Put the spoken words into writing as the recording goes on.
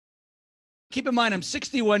Keep in mind, I'm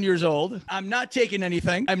 61 years old. I'm not taking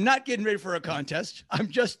anything. I'm not getting ready for a contest. I'm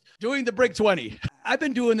just doing the Brig 20. I've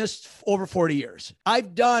been doing this over 40 years.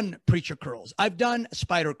 I've done preacher curls. I've done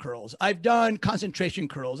spider curls. I've done concentration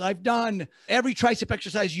curls. I've done every tricep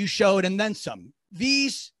exercise you showed and then some.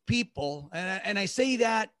 These people, and I say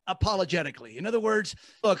that apologetically. In other words,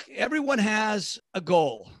 look, everyone has a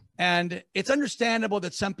goal. And it's understandable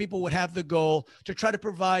that some people would have the goal to try to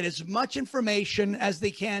provide as much information as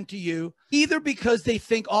they can to you, either because they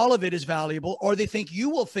think all of it is valuable or they think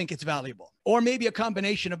you will think it's valuable, or maybe a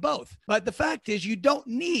combination of both. But the fact is, you don't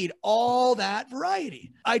need all that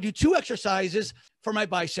variety. I do 2 exercises for my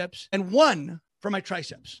biceps and 1 for my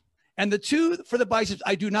triceps. And the 2 for the biceps,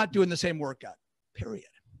 I do not do in the same workout, period.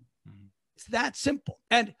 It's that simple.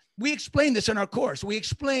 And we explain this in our course. We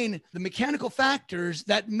explain the mechanical factors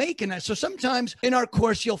that make it. So sometimes in our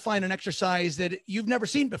course, you'll find an exercise that you've never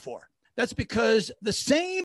seen before. That's because the same